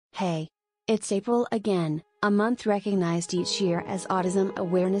Hey! It's April again, a month recognized each year as Autism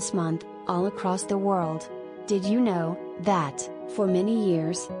Awareness Month, all across the world. Did you know that, for many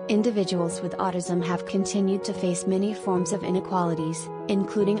years, individuals with autism have continued to face many forms of inequalities,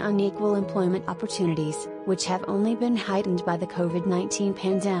 including unequal employment opportunities, which have only been heightened by the COVID-19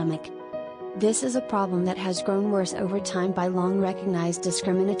 pandemic? This is a problem that has grown worse over time by long recognized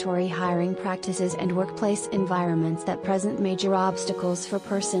discriminatory hiring practices and workplace environments that present major obstacles for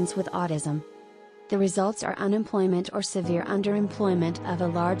persons with autism. The results are unemployment or severe underemployment of a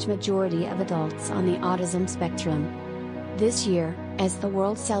large majority of adults on the autism spectrum. This year, as the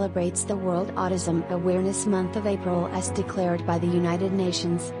world celebrates the World Autism Awareness Month of April as declared by the United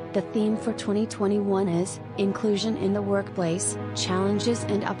Nations, the theme for 2021 is, Inclusion in the Workplace, Challenges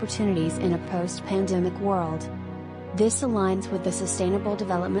and Opportunities in a Post-Pandemic World. This aligns with the Sustainable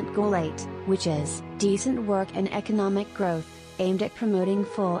Development Goal 8, which is, decent work and economic growth, aimed at promoting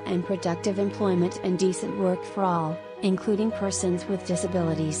full and productive employment and decent work for all, including persons with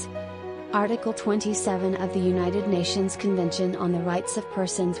disabilities. Article 27 of the United Nations Convention on the Rights of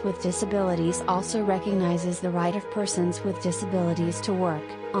Persons with Disabilities also recognizes the right of persons with disabilities to work,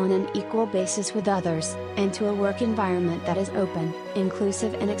 on an equal basis with others, and to a work environment that is open,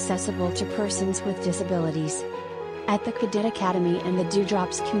 inclusive and accessible to persons with disabilities. At the C.A.D.E.T Academy and the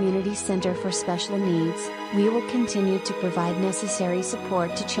Dewdrops Community Centre for Special Needs, we will continue to provide necessary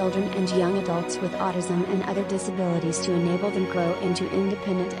support to children and young adults with autism and other disabilities to enable them grow into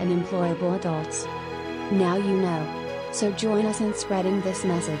independent and employable adults. Now you know. So join us in spreading this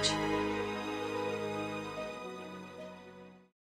message.